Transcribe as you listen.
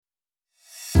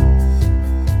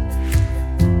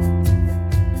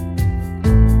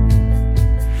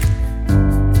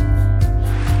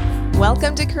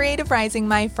Welcome to Creative Rising,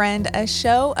 my friend, a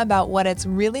show about what it's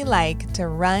really like to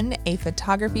run a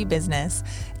photography business.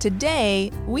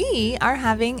 Today, we are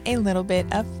having a little bit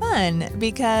of fun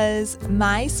because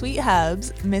my sweet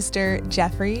hubs, Mr.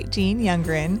 Jeffrey Gene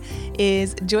Youngren,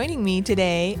 is joining me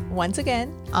today once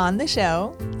again on the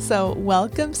show. So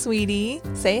welcome, sweetie.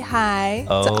 Say hi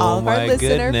to all of our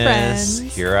listener friends.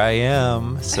 Here I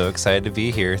am. So excited to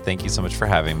be here. Thank you so much for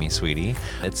having me, sweetie.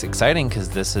 It's exciting because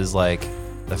this is like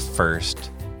the first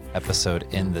episode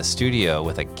in the studio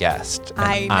with a guest.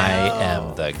 I know. I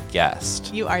am the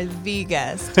guest. You are the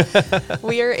guest.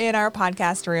 We are in our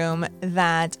podcast room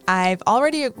that I've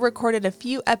already recorded a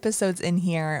few episodes in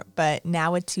here, but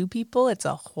now with two people, it's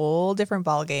a whole different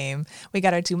ballgame. We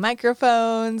got our two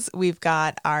microphones, we've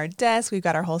got our desk, we've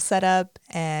got our whole setup,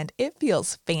 and it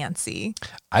feels fancy.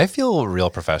 I feel real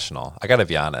professional. I got to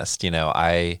be honest.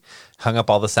 I hung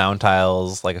up all the sound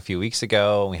tiles like a few weeks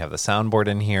ago. We have the soundboard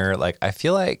in here. Like, I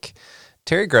feel like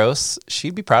Terry Gross,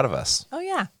 she'd be proud of us. Oh,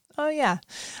 yeah.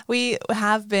 We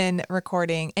have been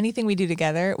recording anything we do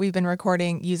together. We've been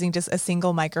recording using just a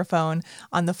single microphone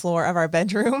on the floor of our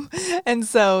bedroom. And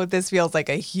so this feels like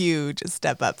a huge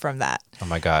step up from that. Oh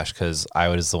my gosh, because I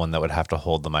was the one that would have to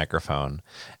hold the microphone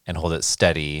and hold it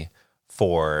steady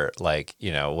for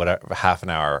whatever, half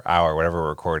an hour, whatever we're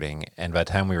recording. And by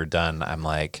the time we were done, I'm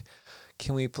like,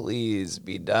 can we please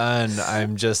be done?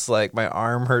 I'm just like, my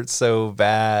arm hurts so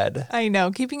bad. I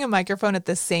know. Keeping a microphone at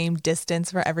the same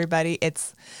distance for everybody,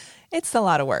 it's a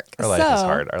lot of work. Our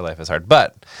life is hard.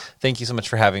 But thank you so much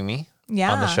for having me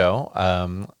on the show.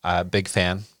 Big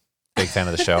fan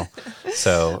of the show.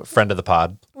 So friend of the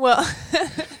pod.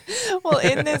 Well,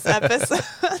 in this episode,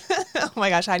 oh my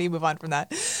gosh, how do you move on from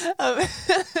that?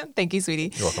 Thank you,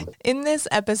 sweetie. You're welcome. In this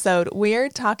episode, we're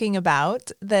talking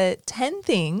about the 10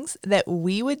 things that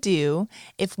we would do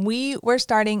if we were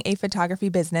starting a photography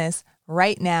business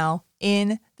right now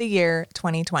in the year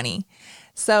 2020.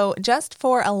 So just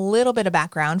for a little bit of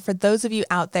background, for those of you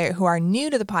out there who are new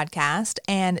to the podcast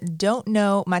and don't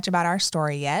know much about our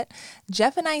story yet,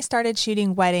 Jeff and I started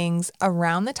shooting weddings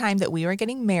around the time that we were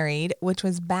getting married, which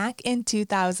was back in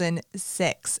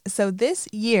 2006. So this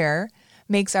year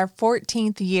makes our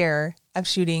 14th year of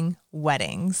shooting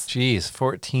weddings. Jeez,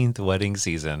 14th wedding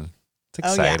season. It's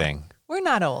exciting. Oh, yeah. We're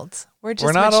not old. We're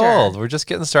not mature. old. We're just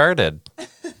getting started.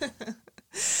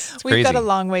 We've got a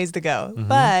long ways to go. Mm-hmm.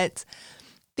 But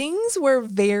things were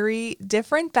very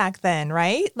different back then,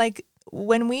 right? Like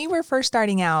when we were first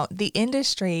starting out, the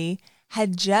industry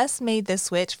had just made the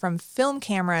switch from film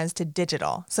cameras to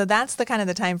digital. So that's the kind of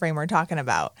the time frame we're talking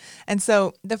about. And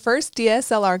so the first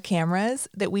DSLR cameras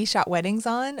that we shot weddings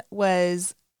on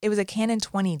was a Canon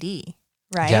 20D,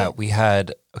 right? Yeah, I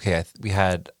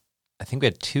think we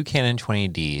had two Canon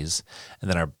 20Ds, and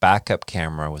then our backup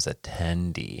camera was a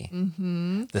 10D.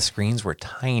 Mm-hmm. The screens were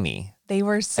tiny. They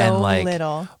were so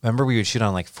little. Remember we would shoot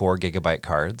on 4 gigabyte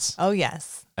cards? Oh,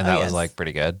 yes. And that was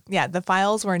pretty good. Yeah, the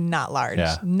files were not large.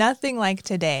 Yeah. Nothing like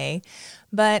today.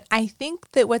 But I think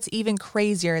that what's even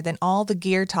crazier than all the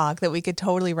gear talk that we could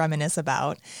totally reminisce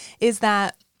about is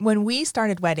that when we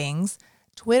started weddings,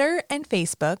 Twitter and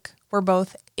Facebook were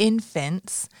both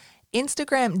infants.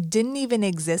 Instagram didn't even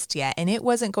exist yet, and it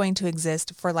wasn't going to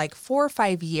exist for 4 or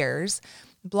 5 years.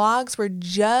 Blogs were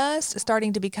just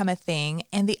starting to become a thing,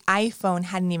 and the iPhone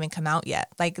hadn't even come out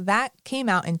yet. That came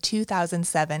out in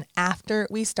 2007 after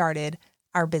we started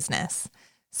our business.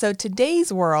 So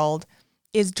today's world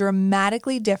is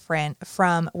dramatically different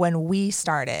from when we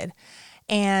started.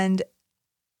 And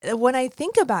when I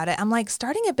think about it, I'm like,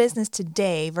 starting a business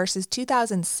today versus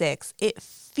 2006, it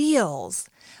feels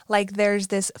like there's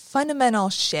this fundamental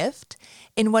shift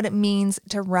in what it means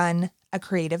to run a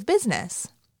creative business.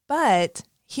 But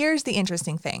here's the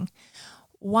interesting thing.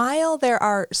 While there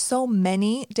are so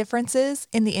many differences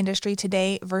in the industry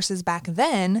today versus back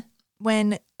then,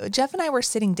 when Jeff and I were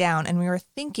sitting down and we were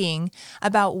thinking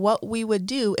about what we would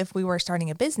do if we were starting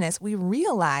a business, we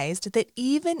realized that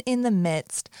even in the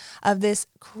midst of this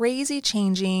crazy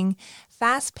changing,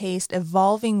 fast-paced,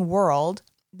 evolving world,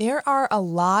 there are a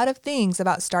lot of things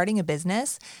about starting a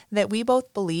business that we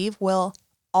both believe will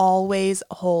always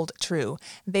hold true.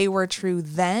 They were true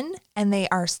then, and they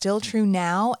are still true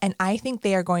now. And I think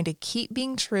they are going to keep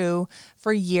being true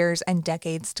for years and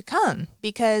decades to come,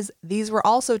 because these were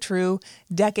also true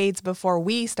decades before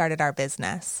we started our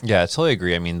business. Yeah, I totally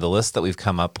agree. I mean, the list that we've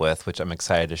come up with, which I'm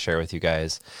excited to share with you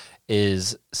guys,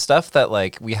 is stuff that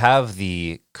we have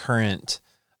the current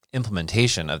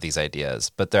implementation of these ideas,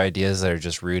 but they're ideas that are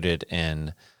just rooted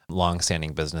in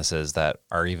long-standing businesses that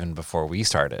are even before we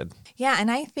started. Yeah,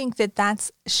 and I think that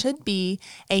should be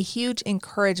a huge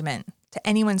encouragement to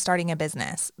anyone starting a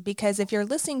business. Because if you're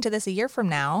listening to this a year from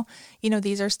now,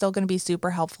 these are still going to be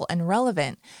super helpful and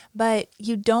relevant. But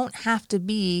you don't have to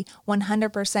be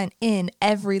 100% in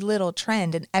every little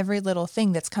trend and every little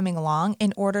thing that's coming along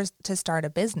in order to start a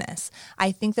business.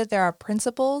 I think that there are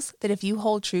principles that if you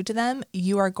hold true to them,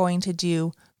 you are going to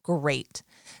do great.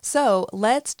 So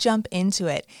let's jump into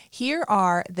it. Here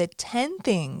are the 10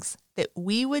 things that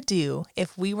we would do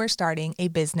if we were starting a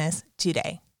business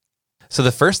today. So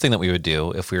the first thing that we would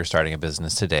do if we were starting a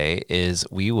business today is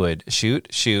we would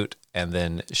shoot, and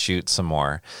then shoot some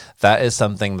more. That is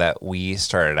something that we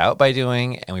started out by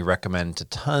doing, and we recommend to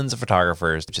tons of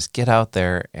photographers to just get out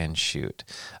there and shoot.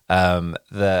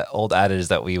 The old adage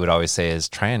that we would always say is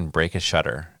try and break a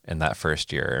shutter in that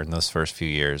first year, in those first few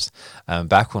years.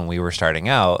 Back when we were starting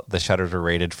out, the shutters were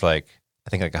rated for I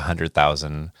think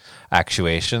 100,000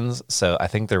 actuations. So I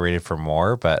think they're rated for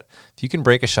more, but if you can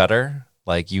break a shutter,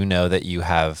 that you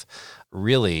have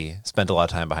really spent a lot of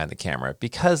time behind the camera.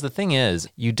 Because the thing is,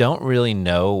 you don't really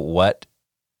know what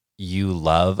you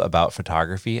love about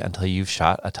photography until you've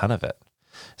shot a ton of it.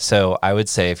 So I would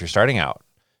say if you're starting out,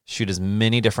 shoot as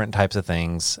many different types of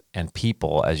things and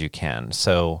people as you can.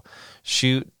 So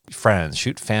shoot friends,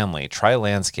 shoot family, try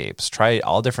landscapes, try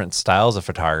all different styles of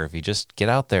photography. Just get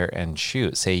out there and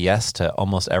shoot. Say yes to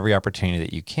almost every opportunity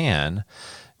that you can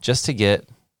just to get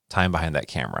time behind that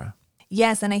camera.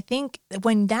 Yes, and I think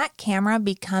when that camera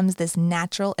becomes this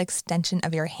natural extension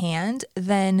of your hand,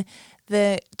 then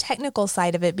the technical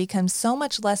side of it becomes so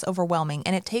much less overwhelming,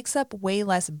 and it takes up way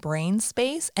less brain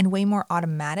space and way more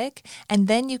automatic. And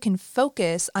then you can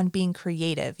focus on being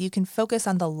creative. You can focus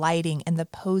on the lighting and the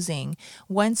posing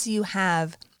once you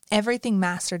have everything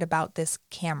mastered about this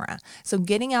camera. So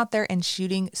getting out there and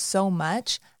shooting so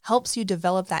much helps you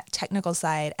develop that technical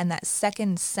side and that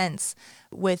second sense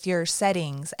with your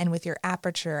settings and with your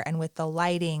aperture and with the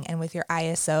lighting and with your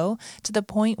ISO to the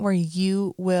point where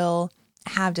you will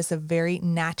have just a very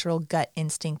natural gut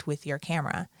instinct with your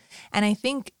camera. And I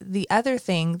think the other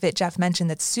thing that Jeff mentioned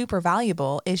that's super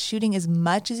valuable is shooting as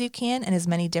much as you can and as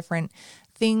many different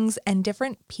things and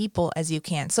different people as you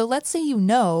can. So let's say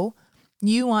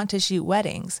you want to shoot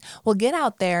weddings. Well, get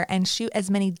out there and shoot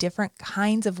as many different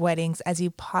kinds of weddings as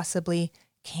you possibly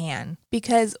can.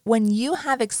 Because when you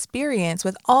have experience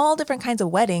with all different kinds of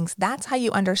weddings, that's how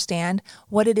you understand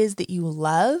what it is that you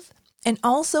love and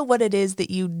also what it is that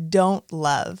you don't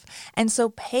love. And so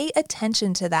pay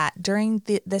attention to that during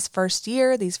this first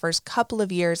year, these first couple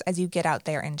of years as you get out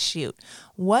there and shoot.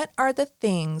 What are the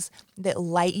things that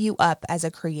light you up as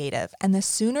a creative? And the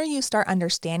sooner you start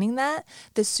understanding that,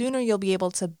 the sooner you'll be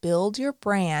able to build your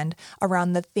brand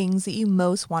around the things that you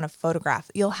most want to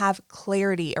photograph. You'll have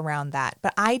clarity around that.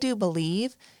 But I do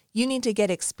believe you need to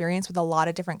get experience with a lot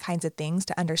of different kinds of things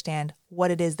to understand what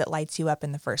it is that lights you up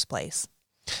in the first place.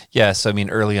 Yeah, so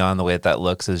early on, the way that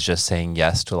looks is just saying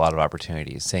yes to a lot of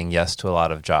opportunities, saying yes to a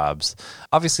lot of jobs.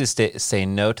 Obviously, say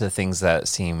no to the things that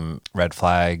seem red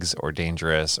flags or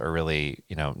dangerous or really,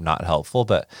 not helpful,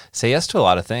 but say yes to a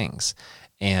lot of things.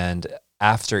 And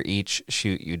after each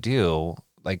shoot you do,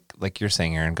 like you're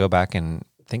saying, Erin, go back and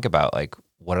think about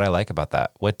what did I like about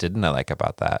that? What didn't I like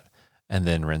about that? And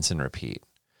then rinse and repeat.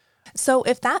 So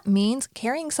if that means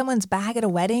carrying someone's bag at a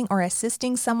wedding or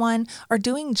assisting someone or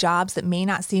doing jobs that may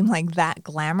not seem like that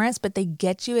glamorous, but they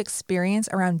get you experience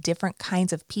around different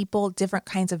kinds of people, different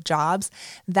kinds of jobs,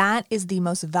 that is the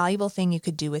most valuable thing you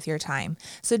could do with your time.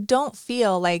 So don't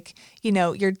feel like,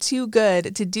 you're too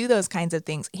good to do those kinds of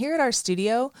things. Here at our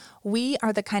studio, we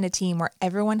are the kind of team where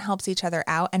everyone helps each other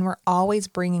out and we're always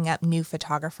bringing up new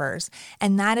photographers.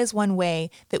 And that is one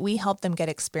way that we help them get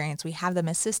experience. We have them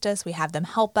assist us, we have them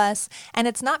help us. And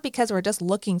it's not because we're just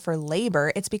looking for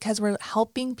labor. It's because we're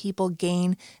helping people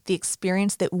gain the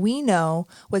experience that we know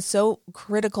was so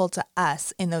critical to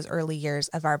us in those early years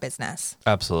of our business.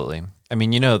 Absolutely.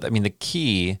 The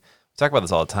key, we talk about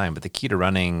this all the time, but the key to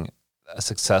running a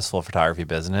successful photography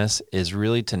business is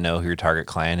really to know who your target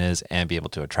client is and be able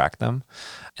to attract them.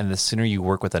 And the sooner you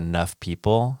work with enough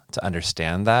people to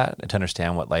understand that and to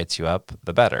understand what lights you up,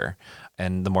 the better.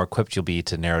 And the more equipped you'll be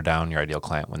to narrow down your ideal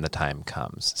client when the time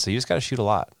comes. So you just got to shoot a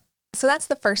lot. So that's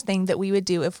the first thing that we would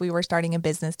do if we were starting a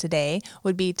business today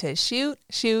would be to shoot,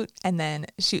 and then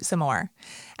shoot some more.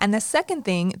 And the second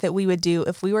thing that we would do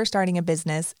if we were starting a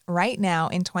business right now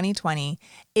in 2020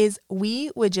 is we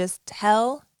would just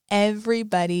tell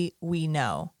everybody we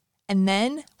know. And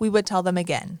then we would tell them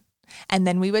again. And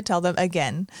then we would tell them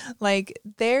again.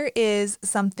 There is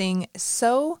something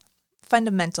so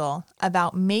fundamental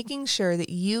about making sure that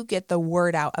you get the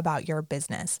word out about your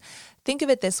business. Think of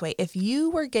it this way. If you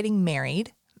were getting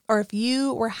married or if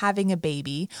you were having a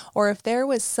baby, or if there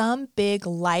was some big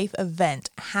life event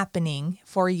happening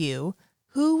for you,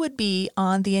 who would be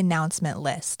on the announcement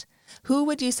list? Who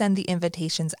would you send the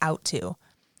invitations out to?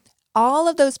 All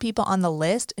of those people on the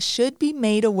list should be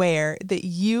made aware that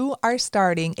you are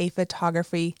starting a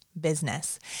photography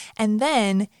business. And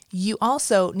then you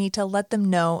also need to let them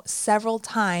know several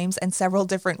times and several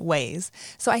different ways.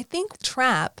 So I think the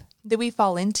trap that we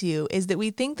fall into is that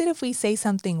we think that if we say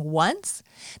something once,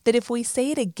 that if we say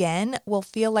it again, we'll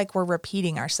feel like we're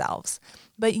repeating ourselves.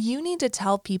 But you need to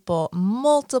tell people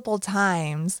multiple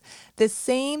times the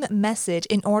same message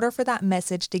in order for that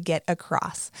message to get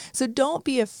across. So don't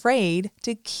be afraid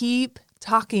to keep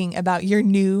talking about your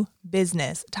new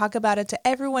business. Talk about it to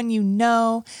everyone you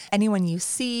know, anyone you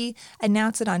see,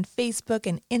 announce it on Facebook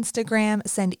and Instagram,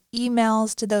 send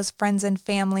emails to those friends and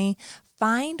family.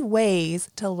 Find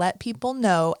ways to let people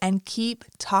know and keep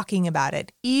talking about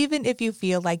it, even if you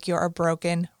feel like you're a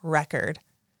broken record.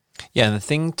 Yeah, and the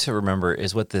thing to remember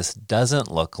is what this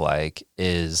doesn't look like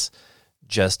is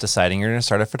just deciding you're going to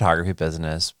start a photography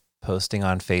business, posting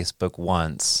on Facebook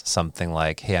once something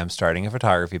like, hey, I'm starting a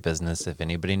photography business. If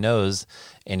anybody knows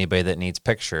anybody that needs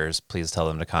pictures, please tell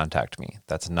them to contact me.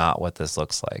 That's not what this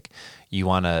looks like. You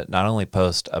want to not only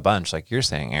post a bunch, like you're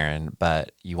saying, Erin,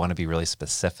 but you want to be really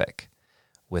specific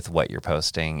with what you're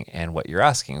posting and what you're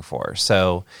asking for.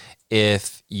 So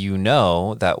if you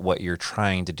know that what you're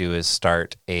trying to do is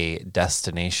start a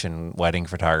destination wedding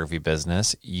photography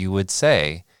business, you would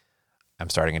say, I'm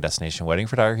starting a destination wedding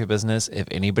photography business. If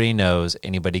anybody knows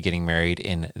anybody getting married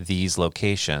in these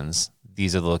locations,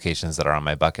 these are the locations that are on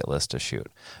my bucket list to shoot.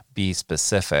 Be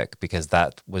specific, because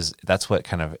that's what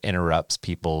kind of interrupts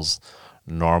people's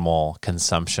normal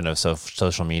consumption of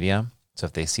social media. So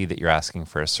if they see that you're asking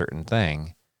for a certain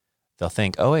thing, they'll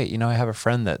think, oh, wait, I have a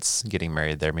friend that's getting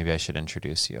married there. Maybe I should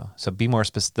introduce you. So be more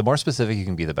the more specific you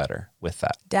can be, the better with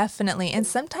that. Definitely. And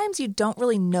sometimes you don't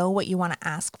really know what you want to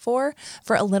ask for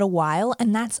a little while,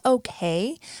 and that's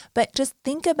okay. But just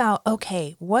think about,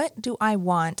 okay, what do I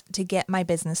want to get my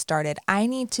business started? I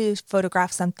need to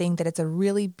photograph something that it's a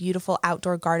really beautiful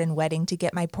outdoor garden wedding to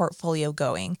get my portfolio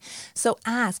going. So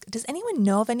ask, does anyone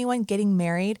know of anyone getting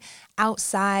married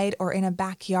outside or in a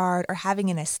backyard or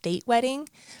having an estate wedding?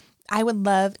 I would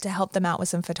love to help them out with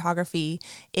some photography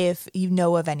if you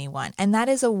know of anyone. And that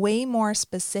is a way more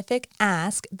specific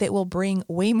ask that will bring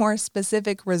way more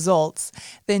specific results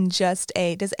than just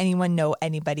does anyone know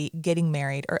anybody getting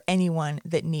married or anyone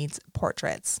that needs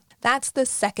portraits? That's the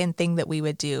second thing that we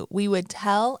would do. We would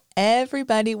tell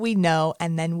everybody we know,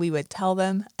 and then we would tell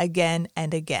them again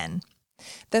and again.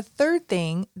 The third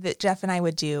thing that Jeff and I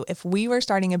would do if we were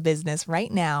starting a business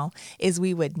right now is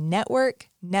we would network.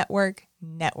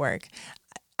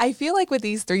 I feel like with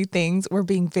these three things, we're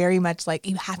being very much like,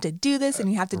 you have to do this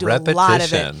and you have to do a lot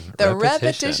of it. The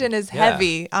repetition is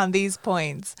heavy on these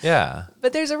points. Yeah.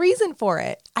 But there's a reason for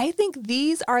it. I think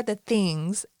these are the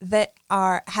things that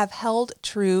have held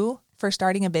true for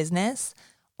starting a business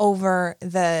over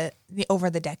the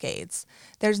decades.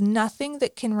 There's nothing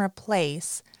that can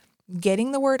replace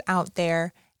getting the word out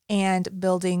there and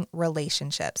building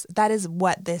relationships. That is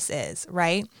what this is,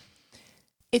 right?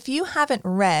 If you haven't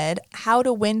read How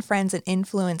to Win Friends and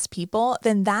Influence People,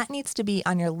 then that needs to be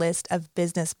on your list of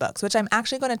business books, which I'm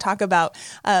actually going to talk about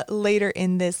later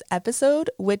in this episode,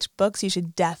 which books you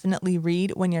should definitely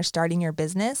read when you're starting your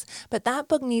business. But that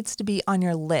book needs to be on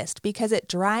your list because it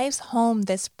drives home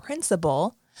this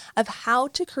principle of how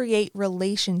to create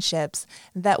relationships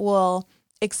that will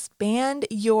expand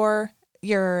your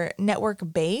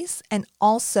network base and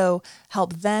also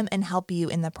help them and help you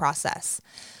in the process.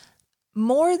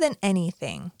 More than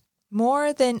anything,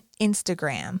 more than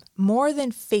Instagram, more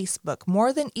than Facebook,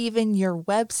 more than even your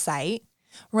website,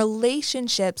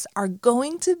 relationships are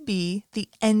going to be the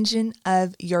engine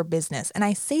of your business. And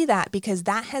I say that because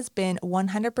that has been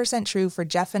 100% true for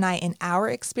Jeff and I in our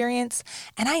experience.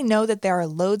 And I know that there are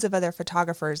loads of other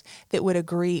photographers that would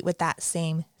agree with that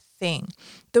same thing.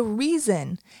 The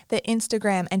reason that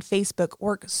Instagram and Facebook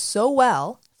work so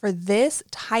well for this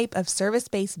type of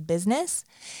service-based business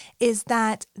is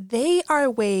that they are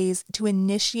ways to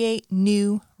initiate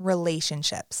new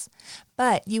relationships.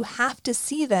 But you have to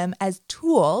see them as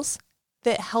tools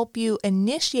that help you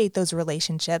initiate those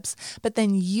relationships, but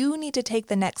then you need to take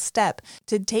the next step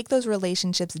to take those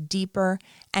relationships deeper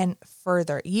and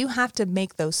further. You have to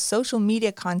make those social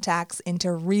media contacts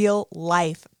into real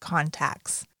life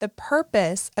contacts. The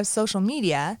purpose of social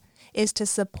media is to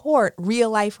support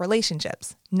real life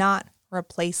relationships, not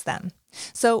replace them.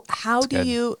 So how do good.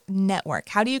 you network?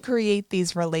 How do you create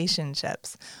these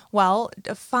relationships? Well,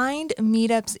 find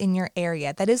meetups in your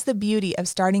area. That is the beauty of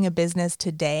starting a business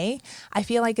today. I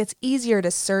feel like it's easier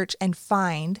to search and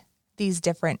find these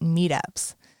different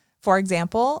meetups. For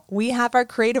example, we have our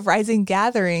Creative Rising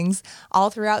gatherings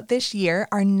all throughout this year.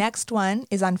 Our next one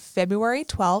is on February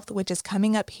 12th, which is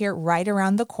coming up here right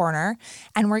around the corner.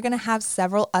 And we're going to have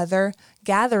several other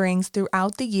gatherings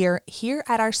throughout the year here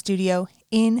at our studio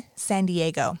in San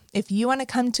Diego. If you want to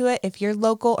come to it, if you're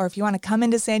local, or if you want to come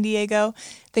into San Diego,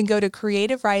 then go to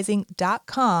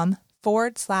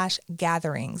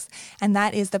creativerising.com/gatherings. And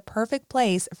that is the perfect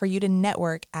place for you to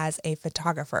network as a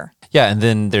photographer. Yeah, and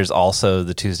then there's also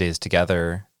the Tuesdays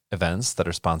Together events that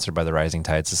are sponsored by the Rising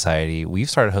Tide Society. We've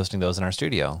started hosting those in our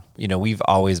studio. We've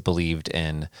always believed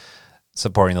in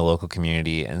supporting the local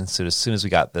community. And so as soon as we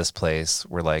got this place,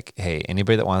 we're like, hey,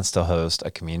 anybody that wants to host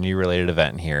a community-related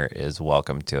event here is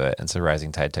welcome to it. And so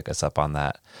Rising Tide took us up on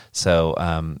that.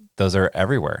 So those are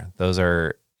everywhere. Those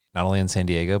are not only in San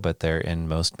Diego, but they're in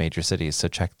most major cities. So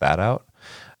check that out.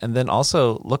 And then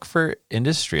also look for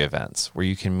industry events where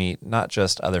you can meet not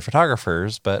just other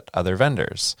photographers, but other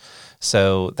vendors.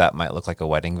 So that might look like a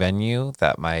wedding venue.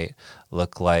 That might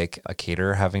look like a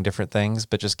caterer having different things,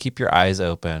 but just keep your eyes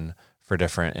open for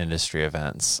different industry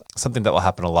events. Something that will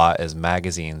happen a lot is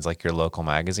magazines, like your local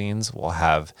magazines, will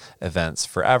have events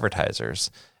for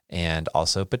advertisers and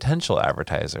also potential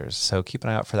advertisers. So keep an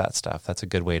eye out for that stuff. That's a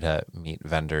good way to meet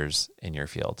vendors in your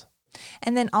field.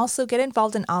 And then also get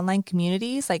involved in online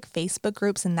communities like Facebook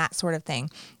groups and that sort of thing.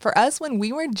 For us, when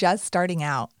we were just starting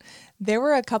out, there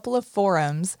were a couple of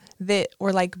forums that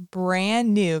were like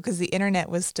brand new because the internet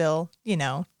was still,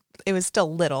 it was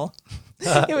still little.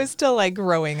 It was still like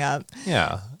growing up.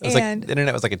 Yeah. It was like the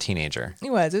internet was like a teenager.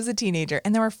 It was a teenager.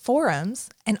 And there were forums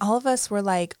and all of us were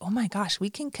like, oh my gosh, we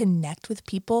can connect with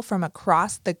people from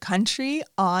across the country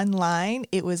online.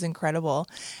 It was incredible.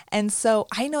 And so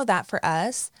I know that for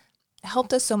us,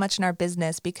 helped us so much in our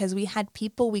business because we had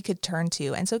people we could turn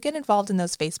to. And so get involved in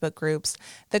those Facebook groups.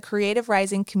 The Creative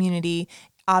Rising community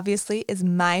obviously is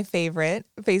my favorite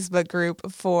Facebook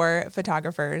group for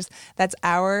photographers. That's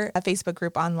our Facebook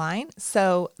group online.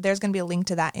 So there's going to be a link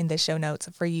to that in the show notes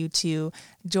for you to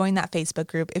join that Facebook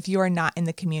group if you are not in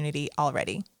the community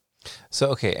already. So,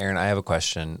 okay, Erin, I have a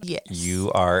question. Yes.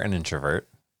 You are an introvert.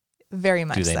 Very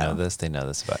much so. Do they know this? They know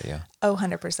this about you. Oh,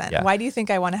 100%. Yeah. Why do you think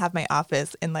I want to have my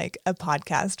office in like a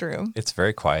podcast room? It's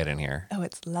very quiet in here. Oh,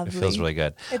 it's lovely. It feels really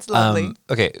good. It's lovely.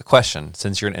 Okay, question.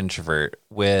 Since you're an introvert,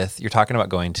 you're talking about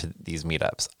going to these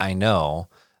meetups. I know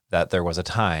that there was a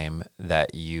time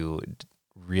that you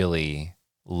really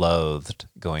loathed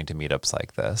going to meetups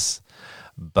like this,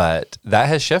 but that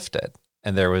has shifted.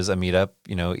 And there was a meetup,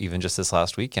 even just this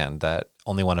last weekend that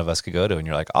only one of us could go to, and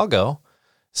you're like, I'll go.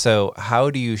 So how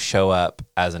do you show up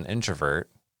as an introvert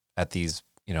at these,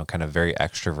 kind of very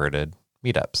extroverted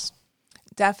meetups?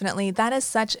 Definitely. That is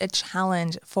such a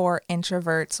challenge for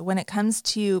introverts when it comes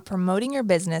to promoting your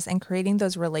business and creating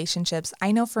those relationships.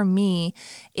 I know for me,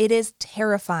 it is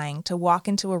terrifying to walk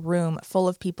into a room full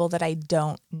of people that I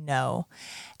don't know.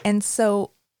 And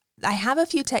so I have a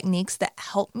few techniques that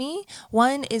help me.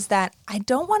 One is that I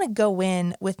don't want to go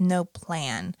in with no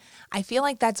plan. I feel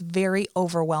like that's very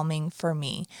overwhelming for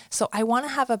me. So I want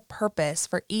to have a purpose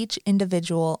for each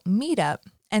individual meetup.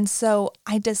 And so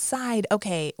I decide,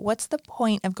 okay, what's the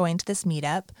point of going to this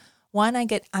meetup? One,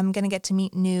 I'm going to get to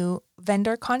meet new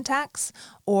vendor contacts,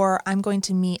 or I'm going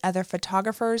to meet other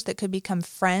photographers that could become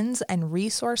friends and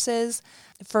resources.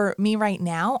 For me right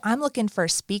now, I'm looking for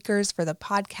speakers for the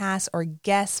podcast or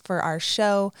guests for our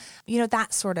show,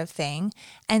 that sort of thing.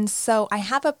 And so I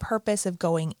have a purpose of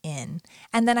going in.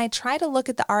 And then I try to look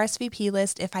at the RSVP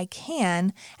list if I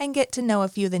can and get to know a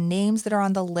few of the names that are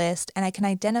on the list. And I can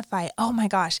identify, oh my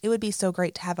gosh, it would be so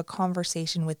great to have a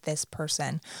conversation with this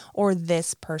person or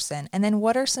this person. And then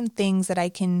what are some things that I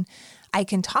can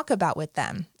talk about with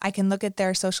them? I can look at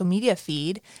their social media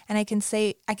feed and I can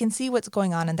see what's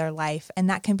going on in their life. And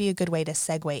that can be a good way to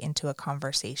segue into a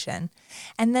conversation.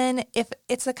 And then if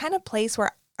it's the kind of place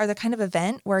or the kind of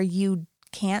event where you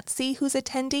can't see who's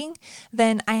attending,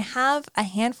 then I have a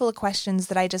handful of questions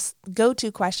that I just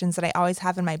go-to questions that I always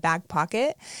have in my back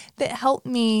pocket that help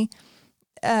me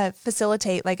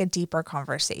facilitate like a deeper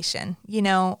conversation.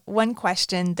 One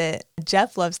question that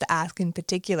Jeff loves to ask in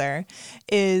particular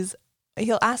is,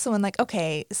 he'll ask someone like,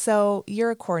 okay, so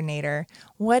you're a coordinator.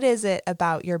 What is it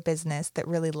about your business that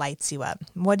really lights you up?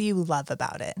 What do you love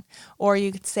about it? Or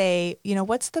you could say,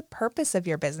 what's the purpose of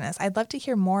your business? I'd love to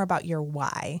hear more about your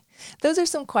why. Those are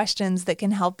some questions that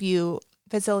can help you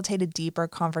facilitate a deeper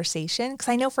conversation. Because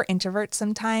I know for introverts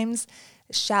sometimes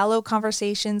Shallow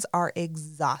conversations are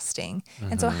exhausting.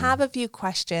 And so have a few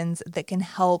questions that can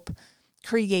help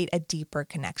create a deeper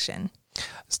connection.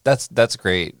 That's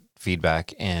great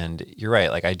feedback. And you're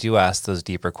right. Like I do ask those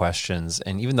deeper questions.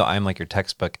 And even though I'm like your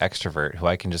textbook extrovert who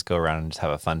I can just go around and just have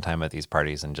a fun time at these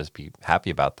parties and just be happy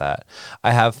about that,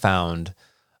 I have found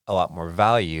a lot more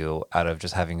value out of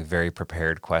just having very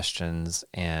prepared questions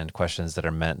and questions that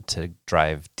are meant to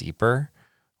drive deeper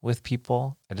with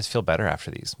people. I just feel better after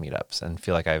these meetups and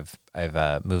feel like I've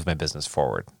moved my business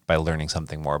forward by learning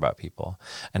something more about people.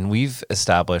 And we've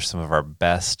established some of our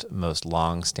best, most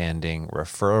long-standing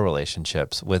referral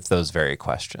relationships with those very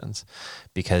questions,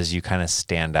 because you kind of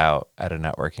stand out at a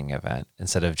networking event.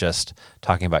 Instead of just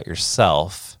talking about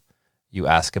yourself, you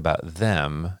ask about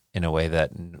them in a way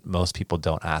that most people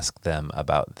don't ask them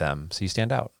about them. So you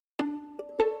stand out.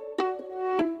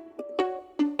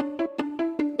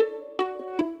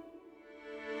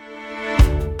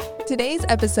 Today's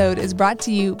episode is brought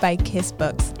to you by Kiss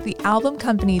Books, the album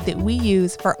company that we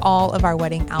use for all of our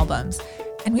wedding albums.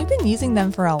 And we've been using them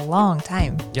for a long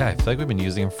time. Yeah, I feel like we've been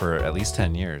using them for at least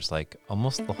 10 years, like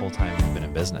almost the whole time we've been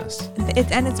in business.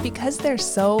 And it's because they're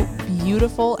so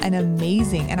beautiful and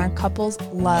amazing, and our couples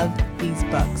love these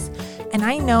books. And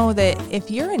I know that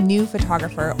if you're a new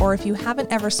photographer or if you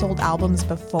haven't ever sold albums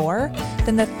before,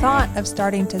 then the thought of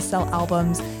starting to sell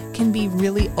albums can be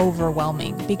really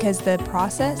overwhelming because the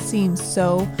process seems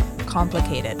so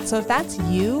complicated. So if that's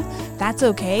you, that's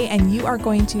okay. And you are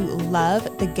going to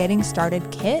love the Getting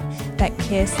Started Kit that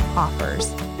Kiss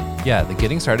offers. Yeah, the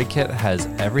Getting Started Kit has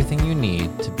everything you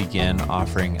need to begin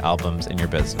offering albums in your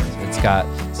business. It's got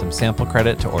some sample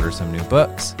credit to order some new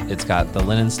books. It's got the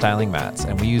linen styling mats,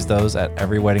 and we use those at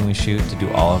every wedding we shoot to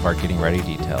do all of our getting ready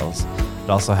details. It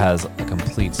also has a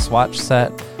complete swatch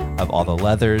set of all the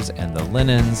leathers and the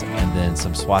linens, and then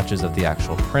some swatches of the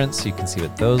actual prints so you can see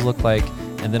what those look like,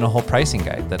 and then a whole pricing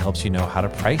guide that helps you know how to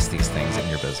price these things in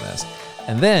your business.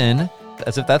 And then,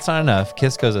 as if that's not enough,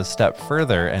 Kiss goes a step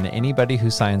further, and anybody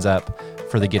who signs up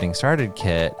for the Getting Started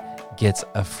Kit gets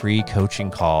a free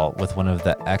coaching call with one of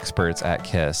the experts at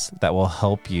Kiss that will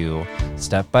help you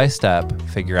step by step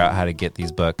figure out how to get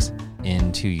these books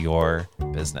into your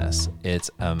business.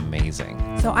 It's amazing.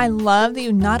 So I love that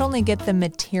you not only get the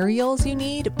materials you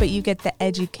need, but you get the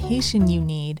education you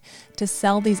need to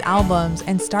sell these albums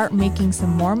and start making some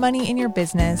more money in your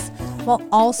business, while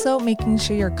also making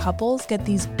sure your couples get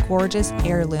these gorgeous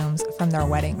heirlooms from their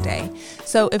wedding day.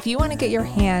 So if you want to get your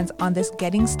hands on this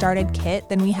Getting Started Kit,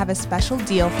 then we have a special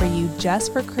deal for you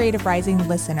just for Creative Rising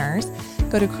listeners.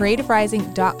 Go to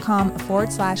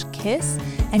creativerising.com/kiss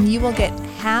and you will get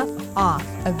half off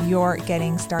of your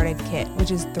Getting Started Kit,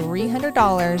 which is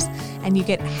 $300, and you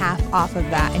get half off of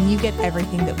that, and you get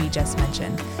everything that we just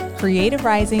mentioned.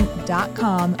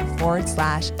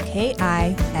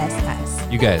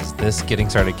 creativerising.com/KISS. You guys, this Getting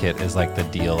Started Kit is like the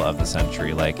deal of the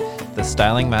century. Like the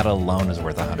styling mat alone is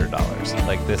worth $100.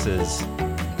 Like this is,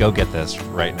 go get this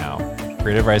right now.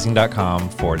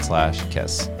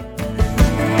 creativerising.com/kiss.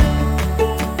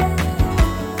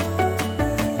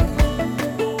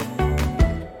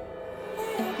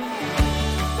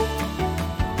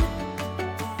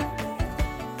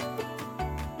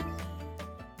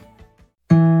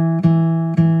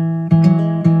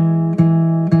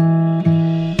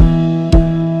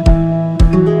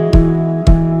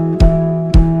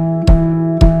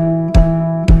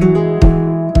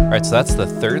 So that's the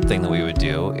third thing that we would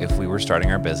do if we were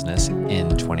starting our business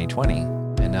in 2020.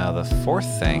 And now the fourth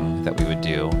thing that we would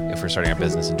do if we're starting our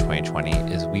business in 2020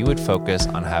 is we would focus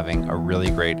on having a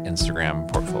really great Instagram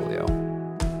portfolio.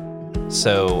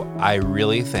 So I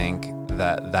really think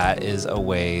that that is a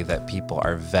way that people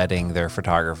are vetting their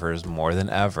photographers more than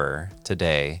ever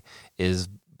today, is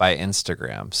by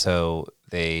Instagram. So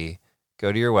they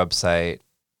go to your website,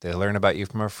 they learn about you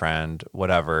from a friend,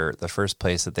 whatever. The first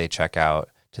place that they check out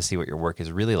to see what your work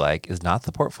is really like is not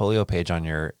the portfolio page on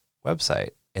your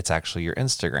website. It's actually your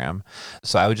Instagram.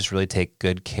 So I would just really take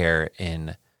good care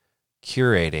in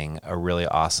curating a really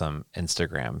awesome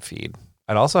Instagram feed.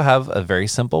 I'd also have a very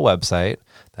simple website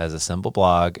that has a simple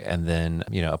blog and then,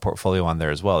 a portfolio on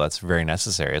there as well. That's very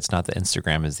necessary. It's not that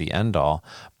Instagram is the end all,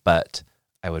 but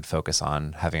I would focus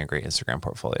on having a great Instagram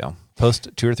portfolio. Post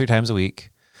 2 or 3 times a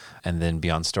week and then be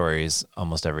on stories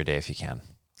almost every day if you can.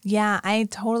 Yeah, I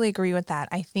totally agree with that.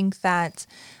 I think that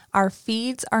our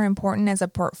feeds are important as a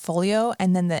portfolio,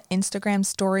 and then the Instagram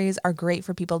stories are great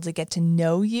for people to get to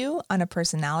know you on a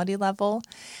personality level.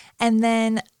 And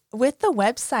then with the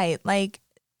website,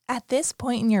 at this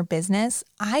point in your business,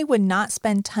 I would not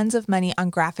spend tons of money on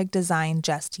graphic design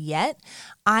just yet.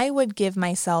 I would give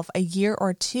myself a year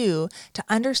or two to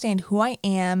understand who I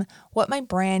am, what my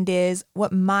brand is,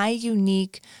 what my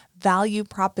unique value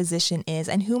proposition is,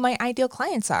 and who my ideal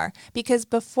clients are. Because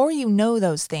before you know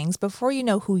those things, before you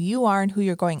know who you are and who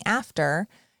you're going after,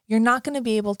 you're not going to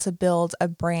be able to build a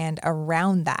brand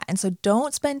around that. And so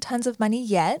don't spend tons of money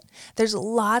yet. There's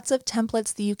lots of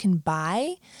templates that you can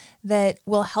buy that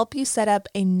will help you set up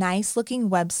a nice looking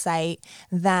website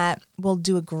that will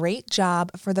do a great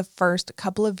job for the first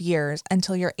couple of years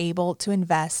until you're able to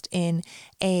invest in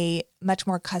a much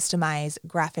more customized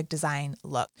graphic design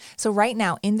look. So right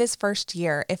now, in this first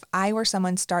year, if I were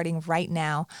someone starting right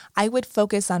now, I would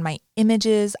focus on my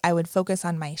images, I would focus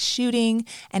on my shooting,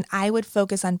 and I would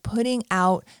focus on putting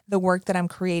out the work that I'm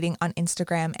creating on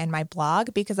Instagram and my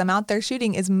blog, because I'm out there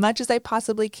shooting as much as I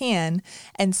possibly can.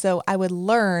 And so I would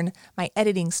learn my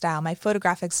editing style, my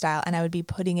photographic style, and I would be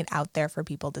putting it out there for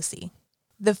people to see.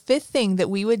 The fifth thing that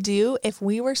we would do if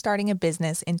we were starting a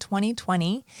business in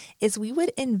 2020 is we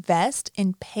would invest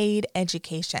in paid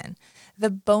education.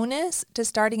 The bonus to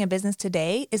starting a business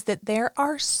today is that there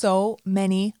are so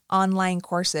many online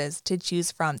courses to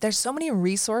choose from. There's so many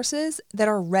resources that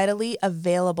are readily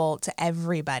available to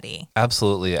everybody.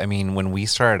 Absolutely. I mean, when we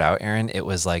started out, Erin, it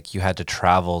was like you had to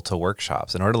travel to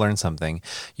workshops. In order to learn something,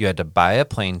 you had to buy a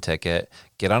plane ticket,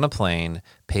 get on a plane,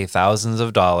 pay thousands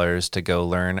of dollars to go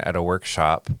learn at a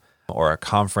workshop or a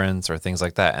conference or things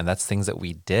like that. And that's things that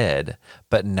we did.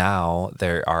 But now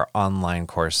there are online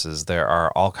courses. There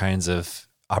are all kinds of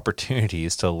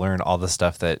opportunities to learn all the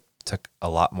stuff that took a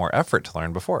lot more effort to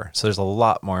learn before. So there's a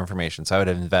lot more information. So I would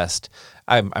invest,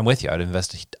 I'm with you, I would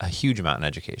invest a huge amount in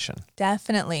education.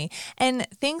 Definitely. And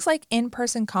things like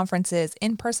in-person conferences,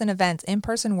 in-person events,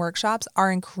 in-person workshops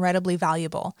are incredibly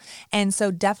valuable. And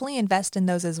so definitely invest in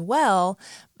those as well,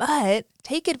 but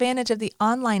take advantage of the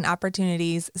online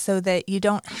opportunities so that you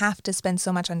don't have to spend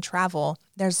so much on travel.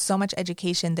 There's so much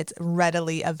education that's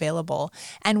readily available.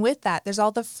 And with that, there's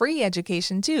all the free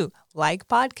education too, like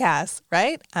podcasts,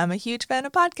 right? I'm a huge fan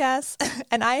of podcasts,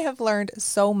 and I have learned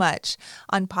so much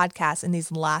on podcasts in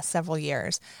these last several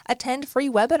years. Attend free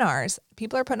webinars.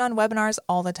 People are putting on webinars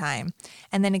all the time.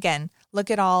 And then again, look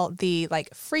at all the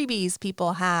freebies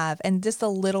people have and just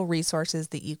the little resources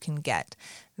that you can get.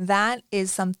 That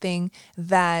is something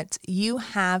that you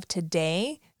have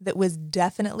today that was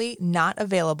definitely not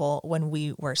available when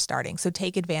we were starting. So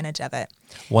take advantage of it.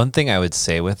 One thing I would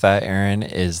say with that, Erin,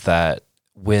 is that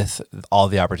with all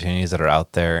the opportunities that are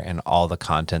out there and all the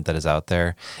content that is out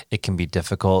there, it can be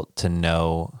difficult to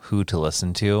know who to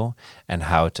listen to and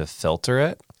how to filter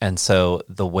it. And so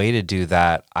the way to do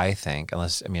that, I think,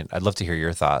 I'd love to hear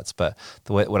your thoughts, but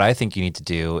what I think you need to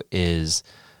do is,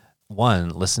 one,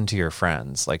 listen to your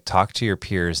friends, talk to your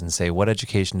peers and say, what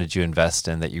education did you invest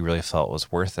in that you really felt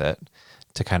was worth it,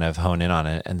 to kind of hone in on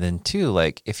it. And then two,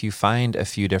 if you find a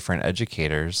few different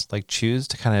educators, choose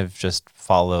to kind of just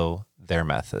follow their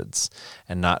methods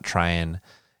and not try and,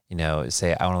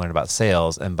 say, I want to learn about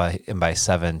sales and buy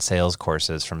 7 sales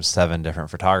courses from 7 different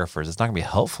photographers. It's not going to be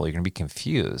helpful. You're going to be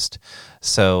confused.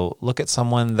 So look at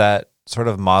someone that sort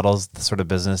of models the sort of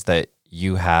business that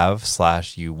you have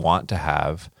 / you want to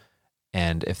have.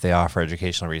 And if they offer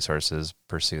educational resources,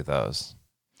 pursue those.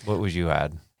 What would you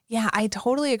add? Yeah, I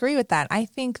totally agree with that. I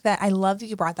think that I love that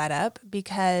you brought that up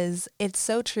because it's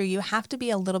so true. You have to be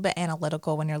a little bit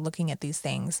analytical when you're looking at these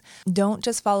things. Don't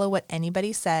just follow what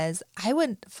anybody says. I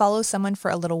would follow someone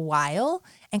for a little while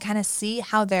and kind of see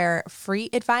how their free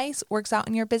advice works out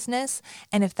in your business.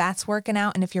 And if that's working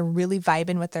out and if you're really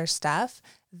vibing with their stuff,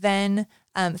 then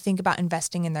think about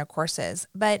investing in their courses.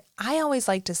 But I always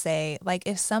like to say,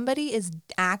 if somebody is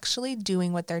actually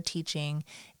doing what they're teaching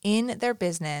in their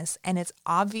business and it's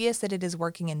obvious that it is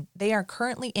working and they are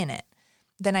currently in it,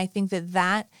 then I think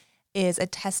that is a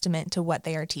testament to what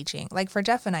they are teaching. For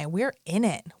Jeff and I, we're in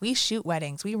it. We shoot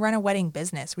weddings. We run a wedding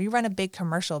business. We run a big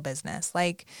commercial business.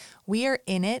 We are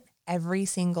in it every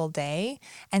single day.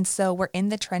 And so we're in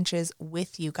the trenches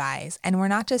with you guys. And we're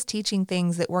not just teaching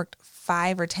things that worked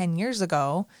 5 or 10 years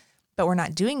ago, but we're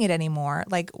not doing it anymore.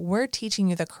 We're teaching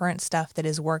you the current stuff that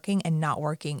is working and not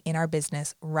working in our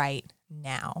business right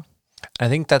now. I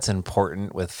think that's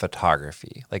important with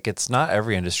photography. It's not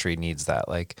every industry needs that.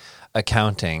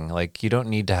 Accounting, you don't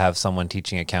need to have someone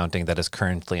teaching accounting that is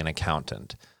currently an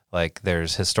accountant.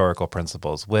 There's historical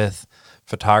principles. With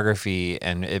photography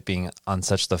and it being on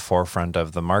such the forefront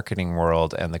of the marketing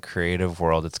world and the creative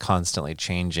world, it's constantly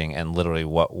changing, and literally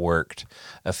what worked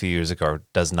a few years ago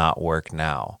does not work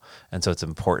now. And so it's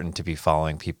important to be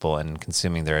following people and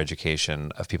consuming their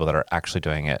education of people that are actually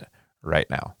doing it right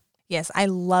now. Yes, I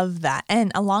love that.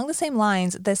 And along the same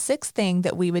lines, the sixth thing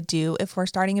that we would do if we're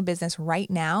starting a business right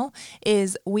now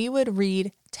is we would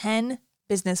read 10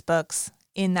 business books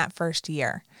in that first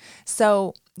year.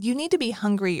 So you need to be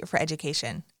hungry for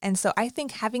education. And so I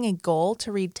think having a goal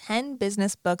to read 10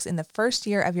 business books in the first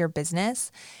year of your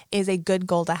business is a good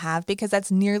goal to have, because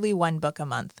that's nearly one book a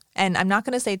month. And I'm not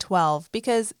going to say 12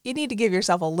 because you need to give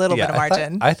yourself a little bit of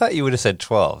margin. I thought you would have said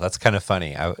 12. That's kind of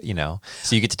funny. So you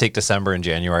get to take December and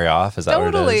January off. Is that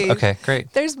what it is? Okay,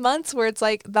 great. There's months where it's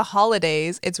like the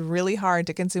holidays. It's really hard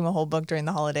to consume a whole book during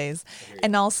the holidays.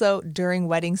 And also during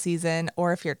wedding season,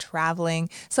 or if you're traveling.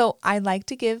 So I like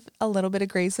to give a little bit of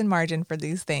grace and margin for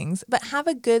these things, but have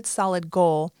a good solid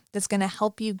goal that's going to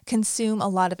help you consume a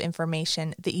lot of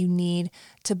information that you need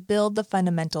to build the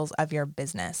fundamentals of your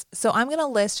business. So I'm going to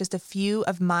list just a few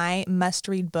of my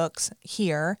must-read books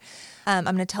here. I'm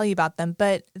going to tell you about them,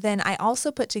 but then I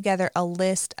also put together a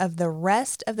list of the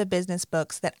rest of the business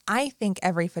books that I think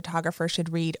every photographer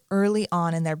should read early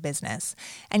on in their business.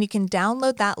 And you can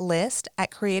download that list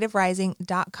at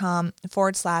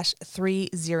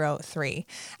creativerising.com/303.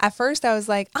 At first I was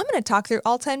like, I'm going to talk through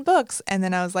all 10 books. And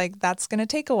then I was like, that's going to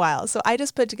take a while. So I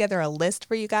just put together a list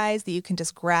for you guys that you can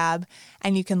just grab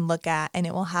and you can look at, and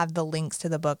it will have the links to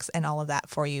the books and all of that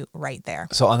for you right there.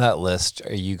 So on that list,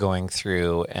 are you going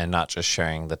through and not just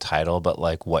sharing the title, but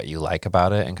like what you like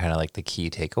about it and kind of like the key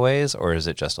takeaways, or is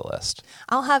it just a list?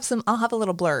 I'll have a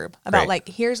little blurb about like,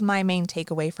 here's my main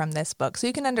takeaway from this book. So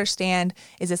you can understand,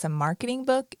 is this a marketing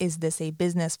book? Is this a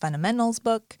business fundamentals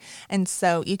book? And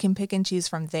so you can pick and choose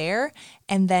from there.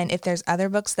 And then if there's other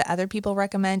books that other people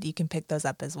recommend, you can pick those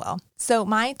up as well. So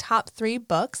my top 3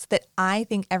 books that I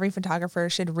think every photographer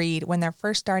should read when they're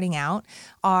first starting out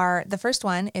are, the first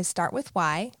one is Start With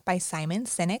Why by Simon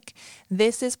Sinek.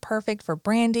 This is perfect for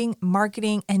branding,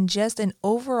 marketing, and just an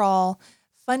overall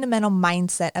fundamental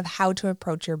mindset of how to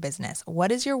approach your business.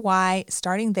 What is your why?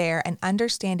 Starting there and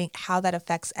understanding how that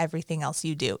affects everything else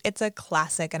you do. It's a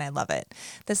classic and I love it.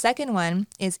 The second one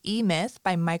is E-Myth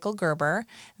by Michael Gerber.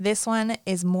 This one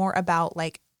is more about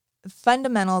like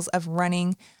fundamentals of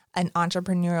running an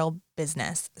entrepreneurial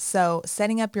business. So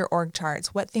setting up your org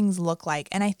charts, what things look like.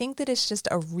 And I think that it's just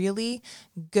a really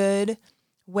good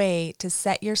way to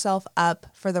set yourself up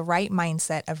for the right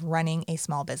mindset of running a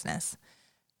small business.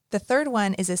 The third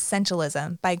one is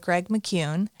Essentialism by Greg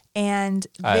McKeown. And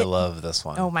I love this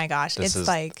one. Oh my gosh. It's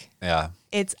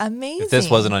amazing. If this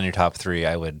wasn't on your top 3,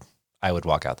 I would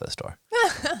walk out this door.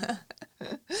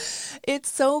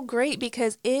 It's so great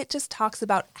because it just talks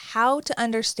about how to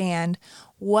understand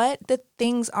what the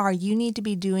things are you need to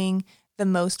be doing the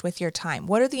most with your time.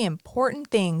 What are the important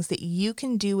things that you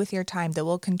can do with your time that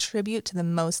will contribute to the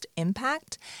most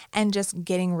impact, and just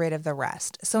getting rid of the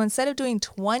rest. So instead of doing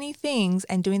 20 things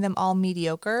and doing them all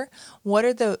mediocre, what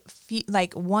are the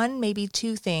one, maybe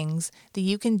 2 things that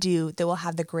you can do that will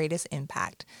have the greatest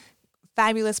impact?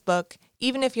 Fabulous book.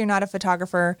 Even if you're not a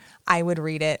photographer, I would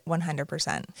read it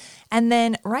 100%. And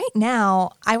then right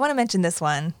now, I want to mention this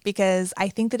one because I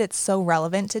think that it's so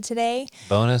relevant to today.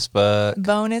 Bonus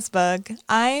book.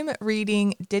 I'm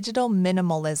reading Digital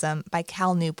Minimalism by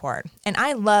Cal Newport. And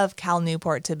I love Cal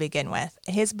Newport to begin with.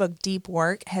 His book, Deep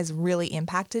Work, has really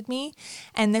impacted me.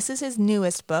 And this is his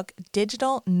newest book,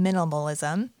 Digital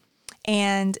Minimalism.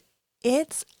 And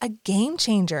it's a game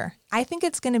changer. I think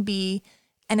it's going to be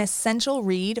an essential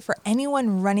read for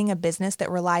anyone running a business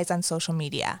that relies on social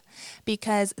media,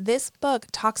 because this book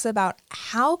talks about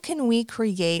how can we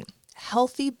create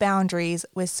healthy boundaries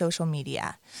with social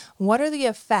media. What are the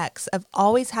effects of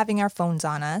always having our phones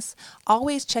on us,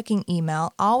 always checking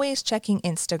email, always checking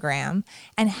Instagram,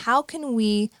 and how can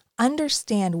we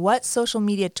understand what social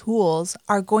media tools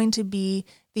are going to be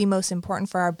the most important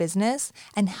for our business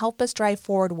and help us drive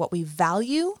forward what we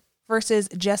value versus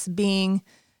just being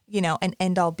an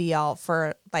end all be all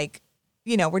for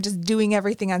we're just doing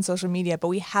everything on social media, but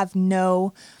we have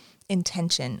no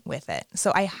intention with it.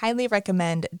 So I highly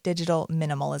recommend Digital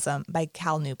Minimalism by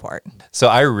Cal Newport. So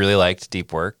I really liked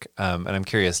Deep Work. And I'm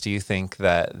curious, do you think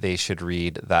that they should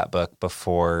read that book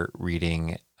before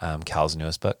reading Cal's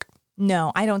newest book?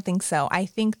 No, I don't think so. I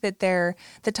think that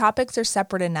the topics are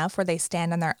separate enough where they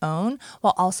stand on their own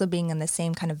while also being in the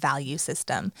same kind of value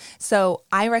system. So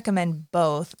I recommend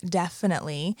both,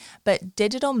 definitely. But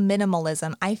Digital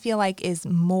Minimalism, I feel like, is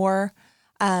more,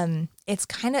 it's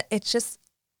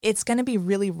going to be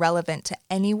really relevant to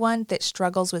anyone that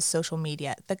struggles with social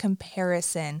media, the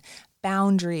comparison,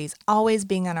 boundaries, always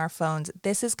being on our phones.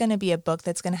 This is going to be a book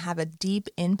that's going to have a deep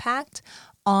impact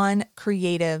on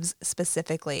creatives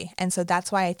specifically. And so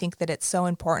that's why I think that it's so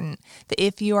important that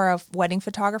if you are a wedding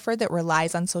photographer that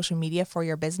relies on social media for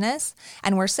your business,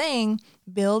 and we're saying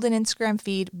build an Instagram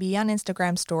feed, be on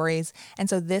Instagram stories. And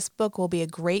so this book will be a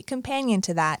great companion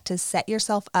to that, to set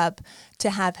yourself up to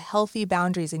have healthy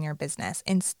boundaries in your business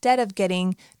instead of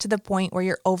getting to the point where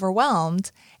you're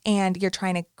overwhelmed and you're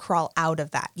trying to crawl out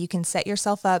of that. You can set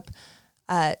yourself up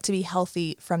to be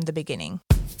healthy from the beginning.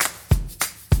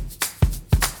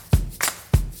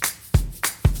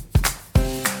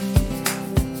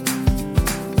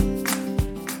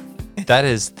 That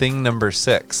is thing number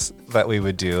 6 that we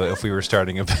would do if we were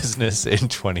starting a business in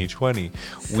 2020.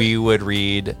 We would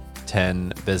read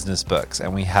 10 business books,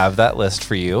 and we have that list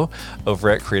for you over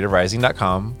at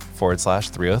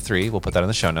creativerising.com/303. We'll put that in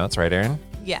the show notes, right, Erin?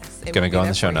 Yes. It's going to go in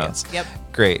the show notes. Yep.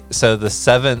 Great. So the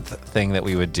 7th thing that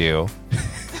we would do,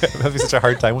 I'm having such a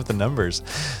hard time with the numbers.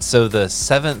 So the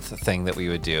 7th thing that we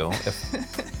would do,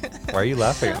 why are you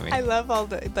laughing at me? I love all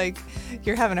the,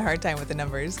 you're having a hard time with the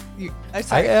numbers.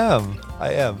 I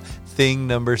am. Thing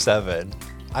number 7.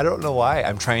 I don't know why.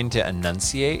 I'm trying to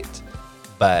enunciate,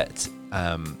 but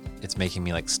it's making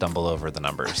me stumble over the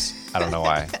numbers. I don't know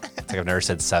why. It's I've never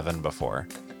said 7 before.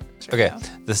 Okay,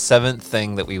 the 7th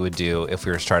thing that we would do if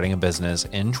we were starting a business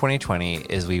in 2020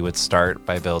 is we would start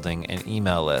by building an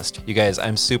email list. You guys,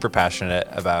 I'm super passionate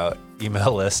about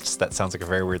email lists. That sounds like a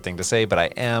very weird thing to say, but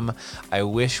I am. I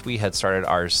wish we had started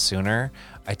ours sooner.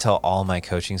 I tell all my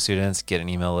coaching students, get an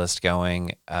email list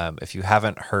going. If you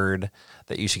haven't heard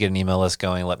that you should get an email list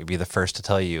going, let me be the first to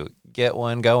tell you, get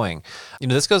one going.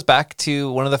 This goes back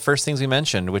to one of the first things we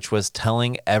mentioned, which was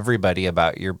telling everybody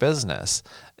about your business.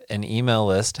 An email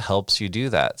list helps you do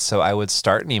that. So I would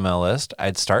start an email list.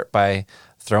 I'd start by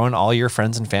throwing all your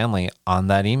friends and family on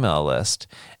that email list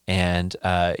and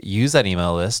use that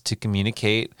email list to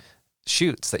communicate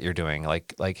shoots that you're doing.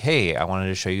 Like, hey, I wanted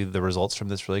to show you the results from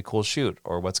this really cool shoot,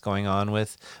 or what's going on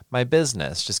with my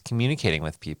business, just communicating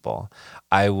with people.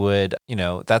 I would,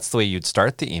 that's the way you'd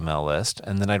start the email list.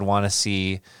 And then I'd want to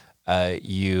see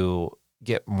you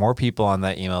get more people on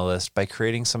that email list by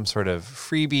creating some sort of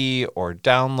freebie or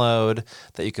download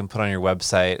that you can put on your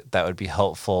website that would be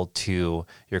helpful to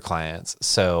your clients.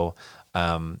 So,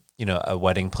 a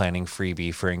wedding planning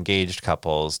freebie for engaged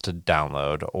couples to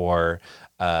download, or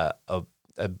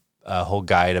a whole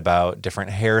guide about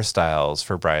different hairstyles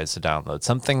for brides to download,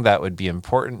 something that would be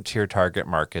important to your target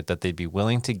market, that they'd be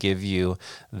willing to give you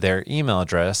their email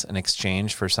address in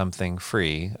exchange for something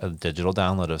free, a digital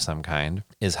download of some kind,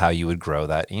 is how you would grow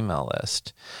that email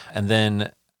list. And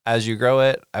then as you grow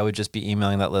it, I would just be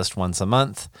emailing that list once a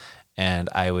month, and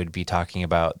I would be talking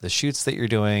about the shoots that you're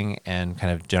doing and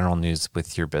kind of general news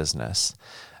with your business.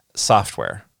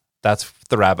 Software. That's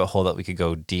the rabbit hole that we could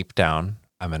go deep down.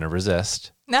 I'm going to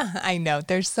resist. No, I know.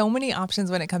 There's so many options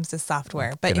when it comes to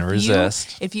software. But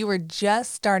if you were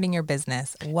just starting your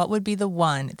business, what would be the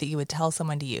one that you would tell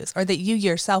someone to use, or that you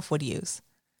yourself would use?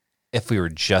 If we were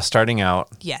just starting out,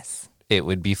 yes, it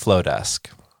would be Flowdesk.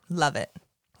 Love it.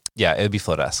 Yeah, it would be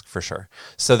Flowdesk for sure.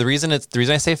 So the reason I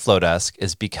say Flowdesk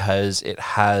is because it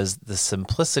has the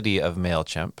simplicity of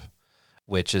MailChimp,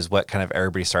 which is what kind of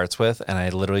everybody starts with. And I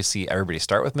literally see everybody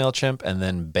start with MailChimp and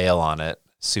then bail on it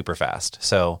super fast.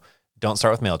 So don't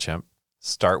start with MailChimp,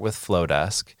 start with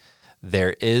Flowdesk.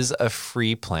 There is a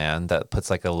free plan that puts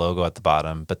a logo at the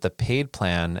bottom, but the paid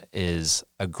plan is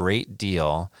a great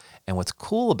deal. And what's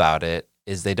cool about it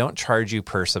is they don't charge you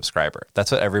per subscriber.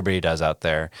 That's what everybody does out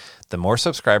there. The more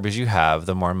subscribers you have,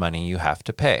 the more money you have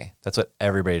to pay. That's what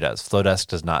everybody does. Flowdesk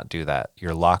does not do that.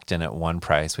 You're locked in at one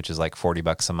price, which is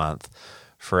 $40 a month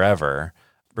forever,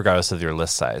 regardless of your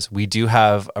list size. We do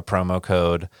have a promo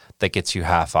code that gets you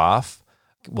half off.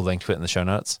 We'll link to it in the show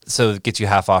notes. So it gets you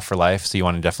half off for life. So you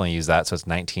want to definitely use that. So it's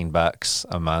 $19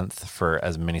 a month for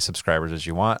as many subscribers as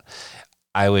you want.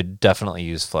 I would definitely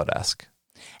use Flowdesk.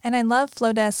 And I love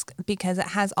Flowdesk because it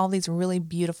has all these really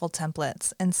beautiful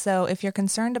templates. And so if you're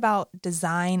concerned about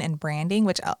design and branding,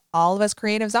 which all of us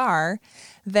creatives are,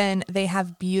 then they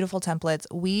have beautiful templates.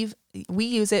 We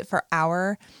use it for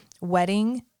our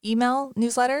wedding email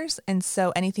newsletters. And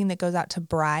so anything that goes out to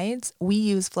brides, we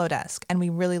use Flowdesk, and we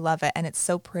really love it. And it's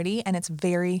so pretty and it's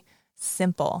very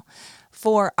simple.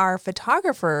 For our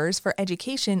photographers, for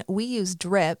education, we use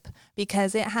Drip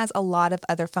because it has a lot of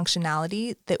other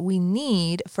functionality that we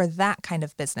need for that kind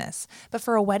of business. But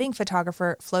for a wedding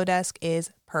photographer, Flowdesk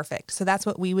is perfect. So that's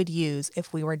what we would use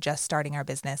if we were just starting our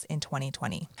business in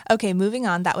 2020. Okay, moving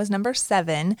on. That was number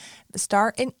 7.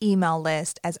 Start an email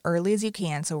list as early as you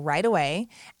can, so right away.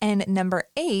 And number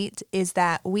 8 is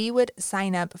that we would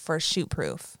sign up for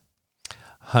ShootProof.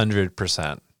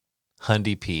 100%.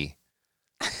 Hundy P.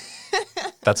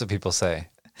 That's what people say.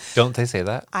 Don't they say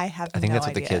that? I have I think no that's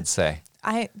what idea. the kids say.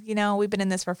 We've been in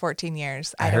this for 14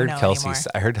 years. I heard don't know Kelsey. anymore.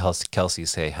 I heard Kelsey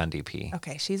say Hundy P.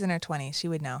 Okay, she's in her 20s. She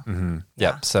would know. Mm-hmm.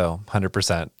 Yeah. Yep. So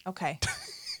 100%. Okay.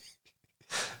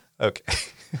 Okay.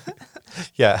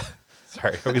 Yeah.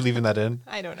 Sorry. Are we leaving that in?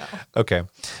 I don't know. Okay.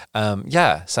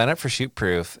 Yeah. Sign up for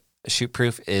ShootProof.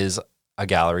 ShootProof is a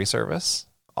gallery service.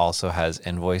 Also has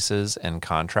invoices and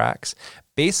contracts.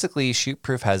 Basically,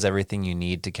 ShootProof has everything you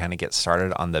need to kind of get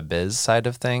started on the biz side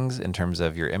of things in terms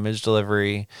of your image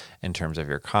delivery, in terms of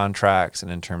your contracts,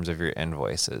 and in terms of your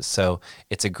invoices. So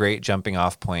it's a great jumping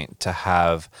off point to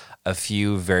have a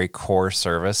few very core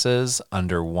services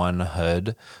under one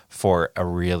hood for a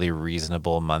really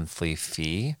reasonable monthly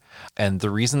fee. And the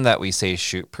reason that we say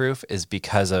ShootProof is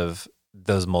because of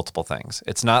those multiple things.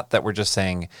 It's not that we're just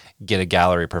saying get a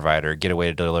gallery provider, get a way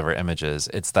to deliver images.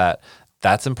 It's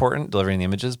that's important, delivering the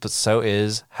images, but so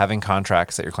is having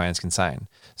contracts that your clients can sign.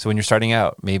 So when you're starting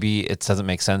out, maybe it doesn't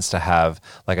make sense to have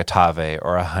like a Tave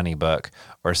or a Honeybook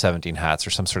or 17 Hats or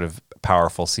some sort of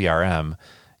powerful CRM.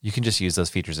 You can just use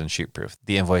those features in ShootProof,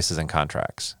 the invoices and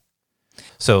contracts.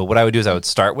 So what I would do is I would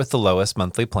start with the lowest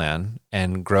monthly plan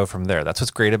and grow from there. That's what's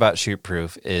great about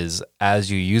ShootProof is as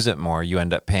you use it more, you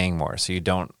end up paying more. So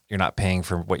you're not paying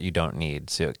for what you don't need.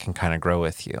 So it can kind of grow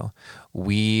with you.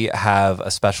 We have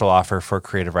a special offer for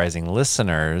Creative Rising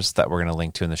listeners that we're going to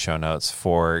link to in the show notes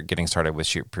for getting started with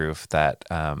ShootProof that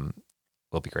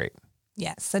will be great.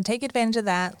 Yes. So take advantage of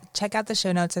that. Check out the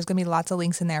show notes. There's going to be lots of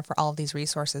links in there for all of these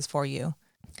resources for you.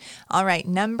 All right.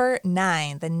 Number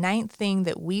 9, the 9th thing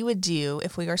that we would do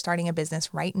if we were starting a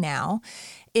business right now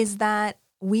is that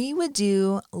we would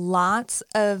do lots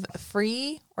of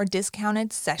free or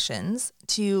discounted sessions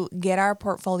to get our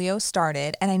portfolio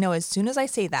started. And I know as soon as I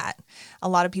say that, a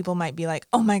lot of people might be like,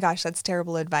 oh my gosh, that's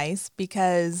terrible advice,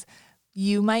 because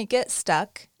you might get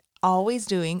stuck always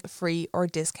doing free or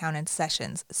discounted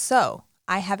sessions. So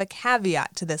I have a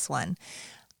caveat to this one.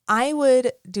 I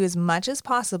would do as much as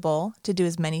possible to do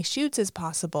as many shoots as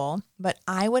possible, but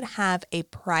I would have a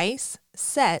price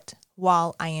set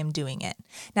while I am doing it.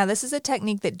 Now, this is a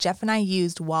technique that Jeff and I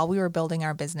used while we were building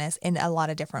our business in a lot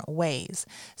of different ways.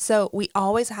 So we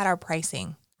always had our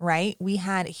pricing, right? We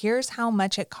had, here's how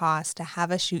much it costs to have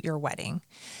us shoot your wedding.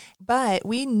 But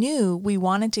we knew we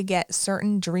wanted to get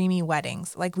certain dreamy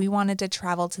weddings. Like we wanted to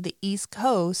travel to the East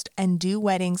Coast and do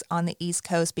weddings on the East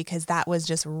Coast because that was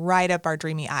just right up our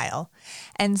dreamy aisle.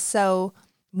 And so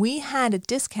we had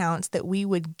discounts that we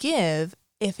would give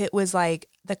if it was like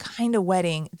the kind of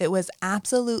wedding that was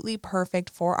absolutely perfect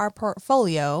for our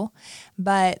portfolio,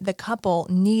 but the couple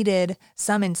needed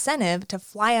some incentive to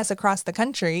fly us across the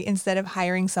country instead of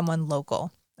hiring someone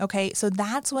local. Okay, so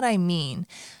that's what I mean.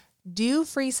 Do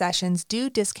free sessions, do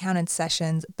discounted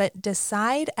sessions, but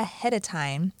decide ahead of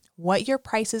time what your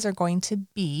prices are going to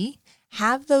be.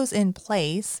 Have those in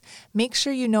place. Make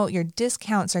sure you know what your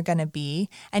discounts are going to be,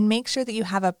 and make sure that you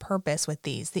have a purpose with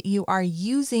these, that you are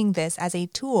using this as a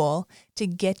tool to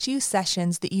get you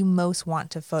sessions that you most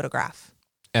want to photograph.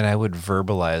 And I would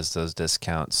verbalize those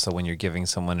discounts. So when you're giving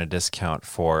someone a discount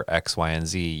for X, Y, and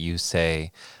Z, you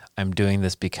say, I'm doing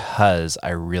this because I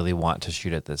really want to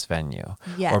shoot at this venue,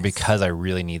 Yes. or because I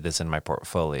really need this in my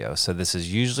portfolio. So this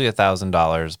is usually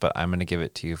 $1,000, but I'm going to give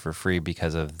it to you for free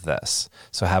because of this.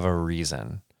 So have a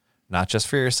reason, not just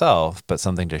for yourself, but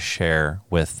something to share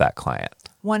with that client.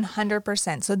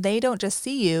 100%. So they don't just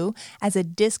see you as a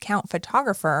discount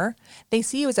photographer. They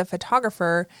see you as a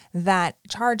photographer that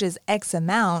charges X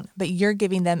amount, but you're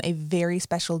giving them a very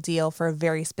special deal for a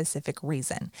very specific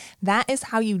reason. That is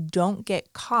how you don't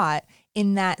get caught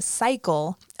in that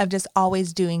cycle of just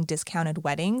always doing discounted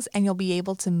weddings, and you'll be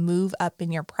able to move up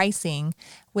in your pricing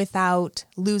without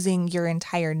losing your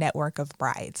entire network of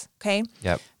brides. Okay.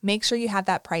 Yep. Make sure you have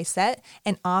that price set,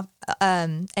 and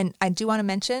I do want to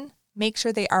mention, make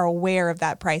sure they are aware of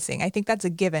that pricing. I think that's a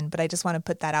given, but I just want to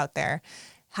put that out there.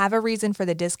 Have a reason for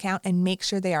the discount and make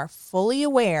sure they are fully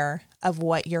aware of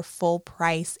what your full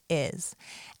price is.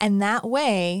 And that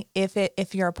way,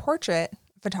 if you're a portrait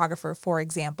photographer, for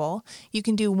example, you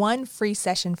can do one free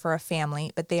session for a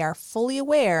family, but they are fully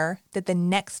aware that the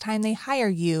next time they hire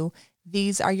you,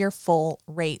 these are your full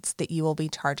rates that you will be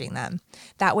charging them.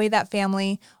 That way that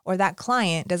family or that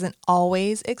client doesn't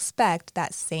always expect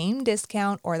that same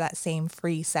discount or that same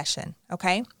free session,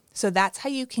 okay? So that's how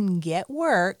you can get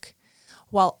work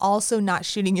while also not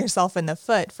shooting yourself in the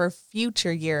foot for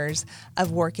future years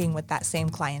of working with that same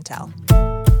clientele.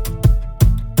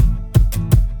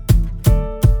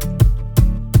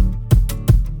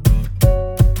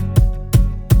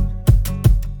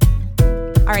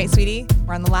 All right, sweetie,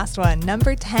 we're on the last one.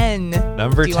 Number 10.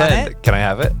 Number Do you want 10. it? Can I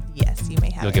have it? Yes, you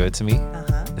may have have You'll give it to me?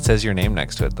 Uh-huh. It says your name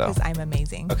next to it, though. Because I'm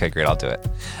amazing. Okay, great. I'll do it.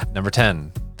 Number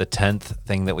 10, the 10th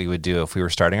thing that we would do if we were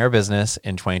starting our business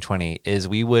in 2020 is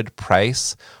we would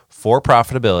price for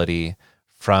profitability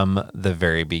from the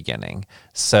very beginning.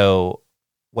 So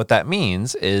what that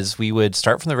means is we would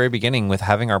start from the very beginning with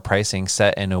having our pricing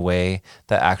set in a way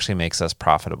that actually makes us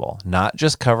profitable, not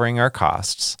just covering our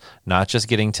costs, not just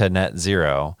getting to net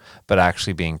zero, but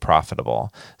actually being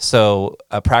profitable. So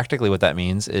practically what that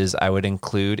means is I would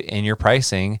include in your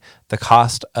pricing the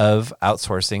cost of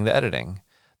outsourcing the editing,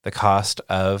 the cost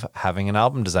of having an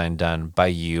album design done by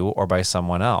you or by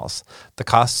someone else, the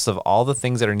costs of all the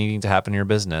things that are needing to happen in your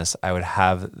business. I would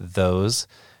have those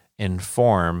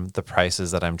inform the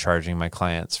prices that I'm charging my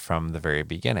clients from the very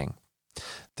beginning.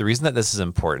 The reason that this is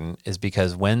important is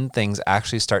because when things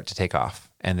actually start to take off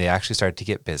and they actually start to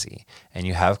get busy and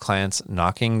you have clients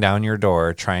knocking down your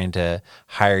door trying to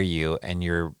hire you and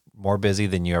you're more busy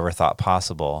than you ever thought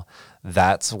possible,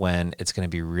 that's when it's going to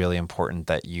be really important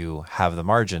that you have the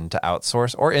margin to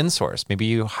outsource or insource. Maybe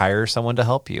you hire someone to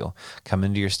help you come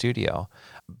into your studio.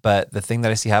 But the thing that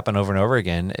I see happen over and over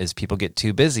again is people get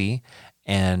too busy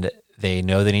and they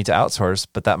know they need to outsource,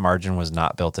 but that margin was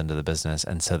not built into the business.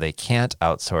 And so they can't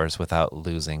outsource without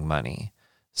losing money.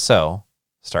 So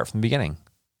start from the beginning.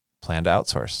 Plan to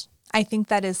outsource. I think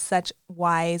that is such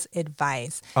wise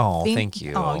advice. Oh, thank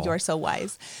you. Oh, you're so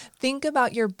wise. Think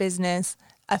about your business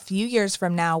a few years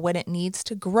from now when it needs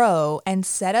to grow and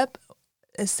set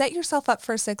yourself up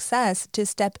for success to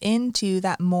step into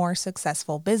that more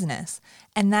successful business.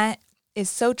 And that is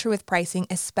so true with pricing,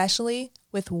 especially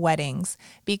with weddings,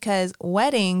 because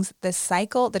weddings, the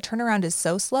turnaround is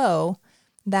so slow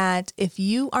that if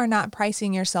you are not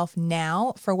pricing yourself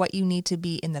now for what you need to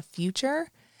be in the future,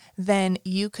 then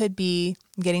you could be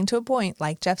getting to a point,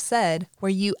 like Jeff said,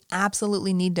 where you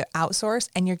absolutely need to outsource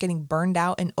and you're getting burned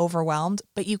out and overwhelmed,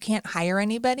 but you can't hire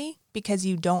anybody because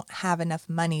you don't have enough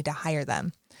money to hire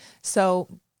them. So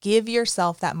give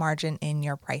yourself that margin in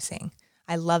your pricing.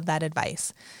 I love that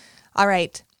advice. All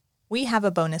right, we have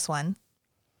a bonus one.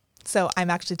 So I'm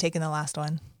actually taking the last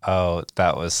one. Oh,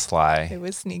 that was sly. It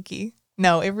was sneaky.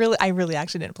 No, I really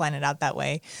actually didn't plan it out that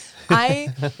way.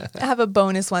 I have a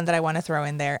bonus one that I want to throw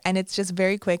in there, and it's just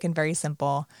very quick and very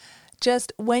simple.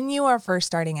 Just when you are first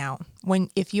starting out,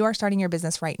 if you are starting your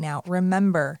business right now,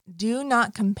 remember, do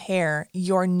not compare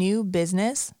your new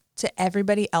business to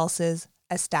everybody else's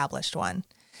established one.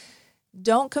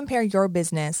 Don't compare your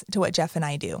business to what Jeff and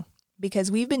I do, because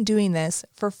we've been doing this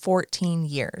for 14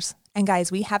 years. And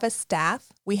guys, we have a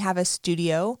staff, we have a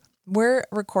studio. We're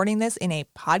recording this in a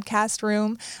podcast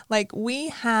room. Like, we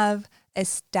have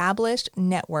established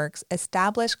networks,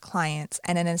 established clients,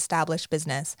 and an established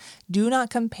business. Do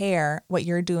not compare what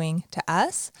you're doing to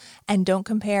us, and don't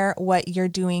compare what you're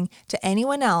doing to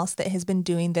anyone else that has been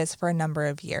doing this for a number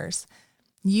of years.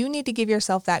 You need to give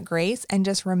yourself that grace and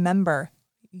just remember,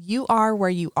 you are where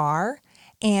you are,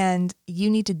 and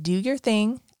you need to do your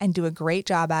thing and do a great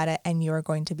job at it, and you are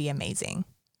going to be amazing.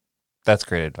 That's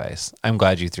great advice. I'm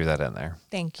glad you threw that in there.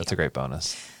 Thank you. That's a great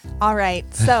bonus. All right.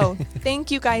 So thank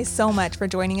you guys so much for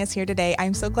joining us here today.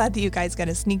 I'm so glad that you guys got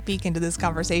a sneak peek into this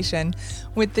conversation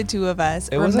with the two of us.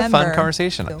 It was a fun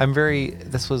conversation.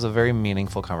 This was a very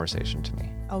meaningful conversation to me.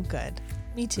 Oh, good.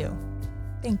 Me too.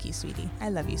 Thank you, sweetie. I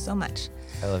love you so much.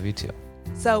 I love you too.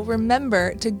 So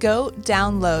remember to go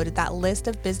download that list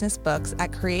of business books at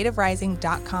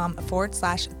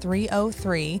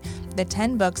creativerising.com/303, the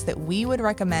 10 books that we would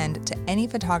recommend to any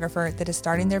photographer that is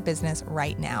starting their business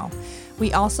right now.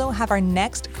 We also have our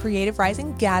next Creative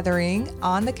Rising gathering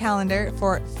on the calendar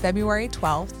for February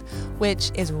 12th,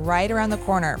 which is right around the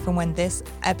corner from when this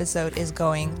episode is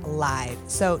going live.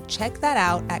 So check that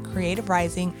out at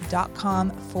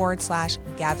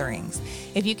creativerising.com/gatherings.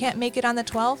 If you can't make it on the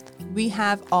 12th, we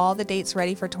have all the dates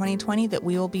ready for 2020 that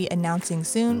we will be announcing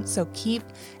soon. So keep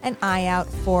an eye out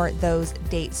for those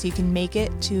dates so you can make it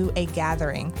to a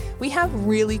gathering. We have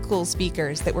really cool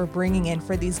speakers that we're bringing in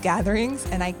for these gatherings,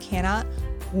 and I cannot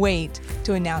wait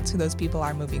to announce who those people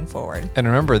are moving forward. And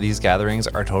remember, these gatherings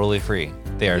are totally free.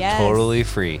 They are totally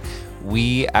free.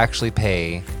 We actually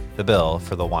pay the bill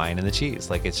for the wine and the cheese.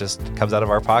 Like, it just comes out of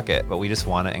our pocket, but we just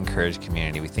want to encourage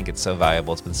community. We think it's so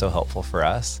valuable. It's been so helpful for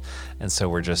us. And so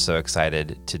we're just so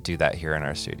excited to do that here in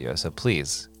our studio. So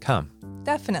please come.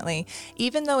 Definitely.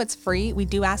 Even though it's free, we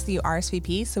do ask that you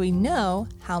RSVP so we know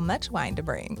how much wine to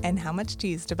bring and how much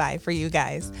cheese to buy for you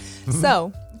guys.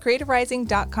 So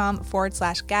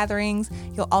creativerising.com/gatherings.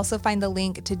 You'll also find the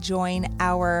link to join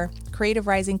our Creative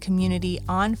Rising community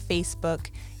on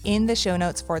Facebook in the show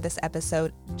notes for this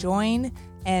episode. Join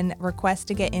and request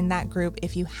to get in that group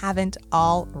if you haven't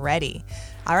already.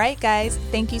 All right, guys,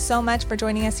 thank you so much for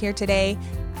joining us here today.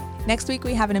 Next week,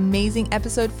 we have an amazing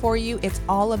episode for you. It's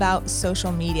all about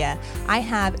social media. I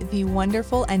have the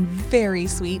wonderful and very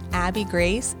sweet Abby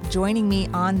Grace joining me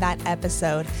on that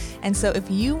episode. And so if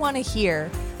you want to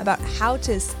hear about how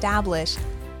to establish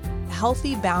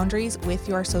healthy boundaries with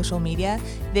your social media,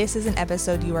 this is an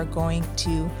episode you are going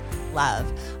to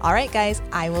love. All right, guys,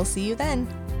 I will see you then.